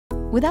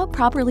Without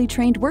properly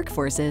trained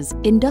workforces,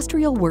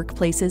 industrial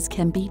workplaces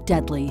can be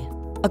deadly.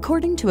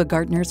 According to a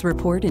Gartner's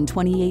report in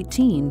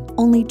 2018,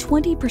 only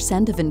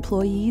 20% of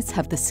employees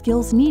have the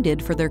skills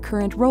needed for their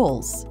current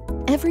roles.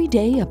 Every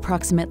day,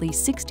 approximately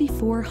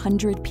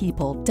 6,400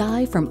 people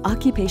die from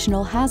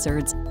occupational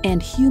hazards,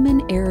 and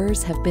human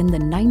errors have been the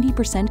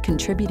 90%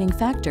 contributing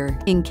factor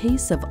in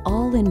case of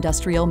all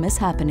industrial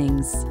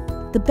mishappenings.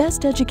 The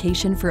best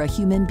education for a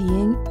human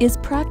being is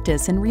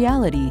practice in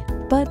reality,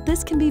 but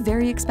this can be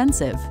very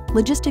expensive,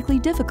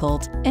 logistically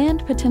difficult,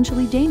 and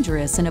potentially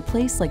dangerous in a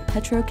place like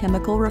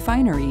petrochemical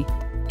refinery.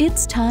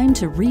 It's time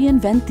to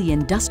reinvent the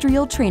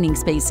industrial training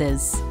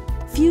spaces.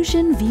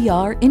 Fusion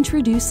VR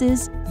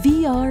introduces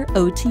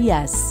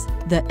VR-OTS,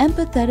 the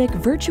empathetic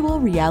virtual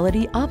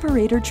reality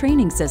operator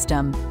training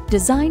system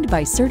designed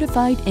by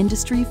certified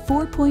Industry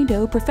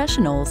 4.0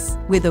 professionals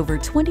with over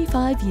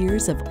 25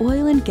 years of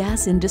oil and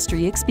gas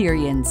industry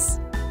experience.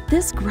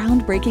 This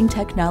groundbreaking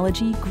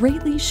technology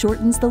greatly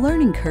shortens the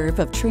learning curve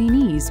of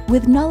trainees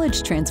with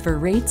knowledge transfer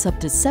rates up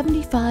to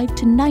 75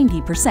 to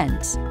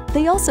 90%.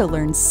 They also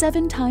learn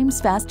 7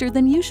 times faster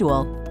than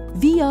usual.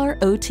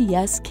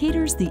 VR-OTS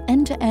caters the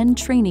end-to-end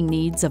training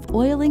needs of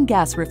oil and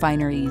gas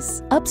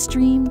refineries,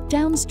 upstream,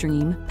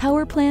 downstream,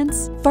 power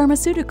plants,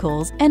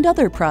 pharmaceuticals, and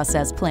other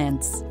process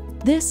plants.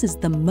 This is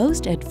the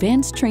most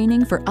advanced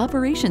training for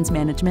operations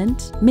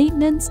management,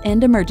 maintenance,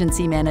 and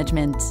emergency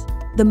management.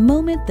 The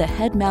moment the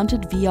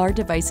head-mounted VR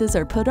devices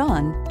are put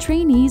on,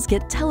 trainees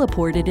get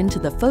teleported into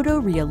the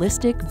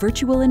photorealistic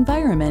virtual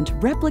environment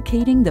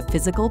replicating the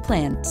physical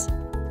plant.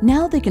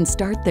 Now they can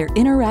start their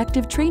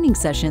interactive training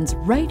sessions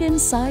right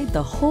inside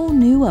the whole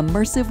new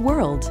immersive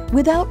world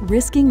without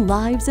risking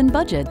lives and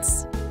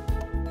budgets.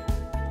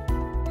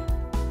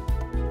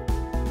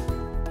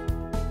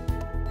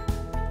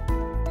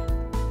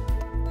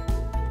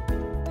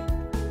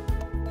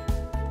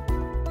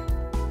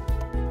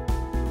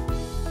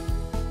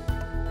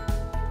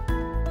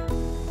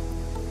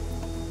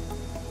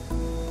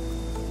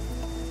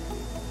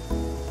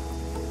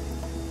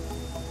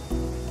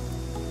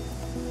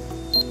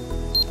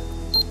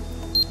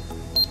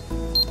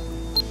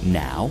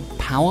 Now,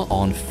 power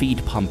on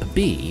feed pump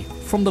B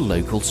from the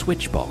local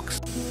switch box.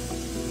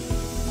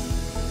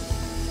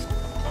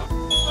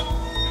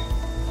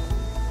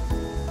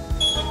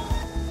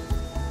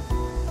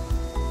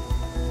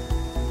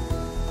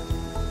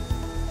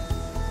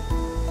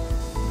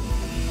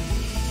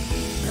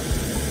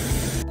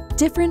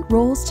 Different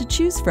roles to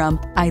choose from,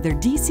 either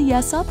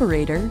DCS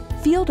operator,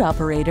 field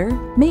operator,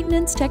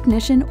 maintenance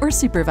technician, or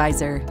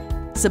supervisor.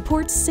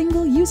 Supports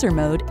single user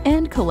mode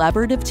and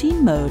collaborative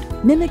team mode,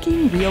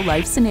 mimicking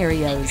real-life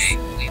scenarios.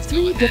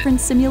 3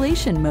 different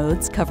simulation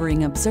modes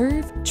covering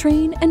observe,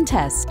 train, and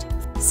test.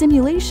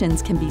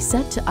 Simulations can be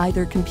set to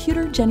either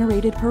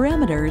computer-generated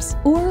parameters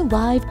or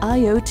live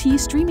IoT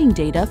streaming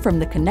data from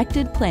the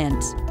connected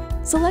plant.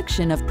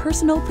 Selection of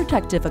personal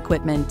protective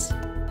equipment.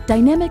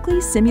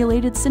 Dynamically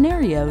simulated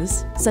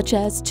scenarios, such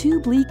as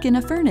tube leak in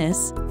a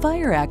furnace,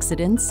 fire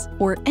accidents,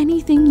 or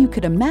anything you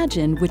could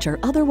imagine which are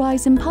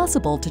otherwise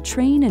impossible to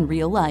train in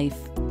real life.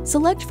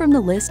 Select from the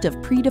list of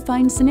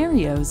predefined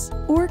scenarios,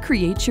 or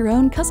create your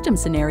own custom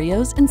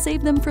scenarios and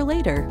save them for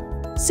later.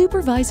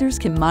 Supervisors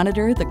can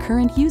monitor the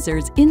current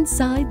users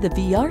inside the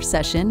VR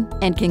session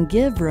and can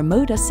give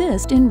remote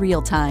assist in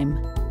real time.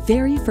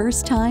 Very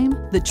first time,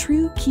 the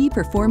true key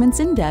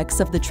performance index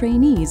of the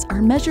trainees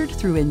are measured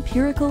through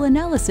empirical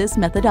analysis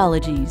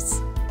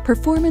methodologies.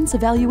 Performance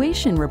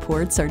evaluation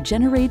reports are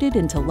generated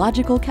into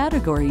logical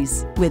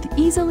categories with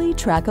easily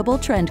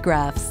trackable trend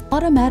graphs,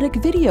 automatic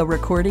video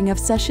recording of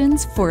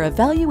sessions for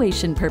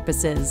evaluation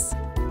purposes.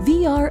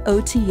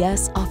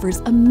 VR-OTS offers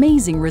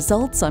amazing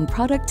results on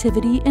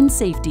productivity and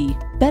safety,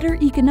 better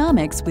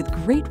economics with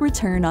great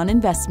return on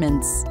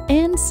investments,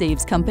 and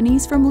saves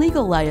companies from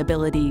legal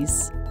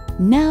liabilities.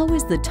 Now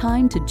is the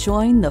time to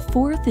join the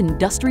 4th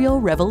Industrial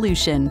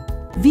Revolution.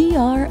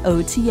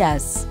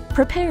 VR-OTS,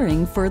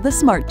 preparing for the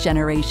smart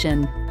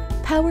generation.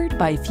 Powered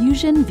by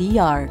Fusion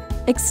VR,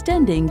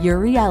 extending your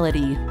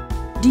reality.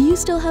 Do you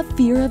still have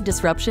fear of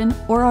disruption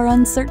or are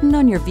uncertain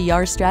on your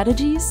VR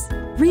strategies?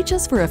 Reach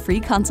us for a free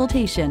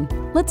consultation.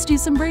 Let's do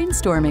some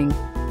brainstorming.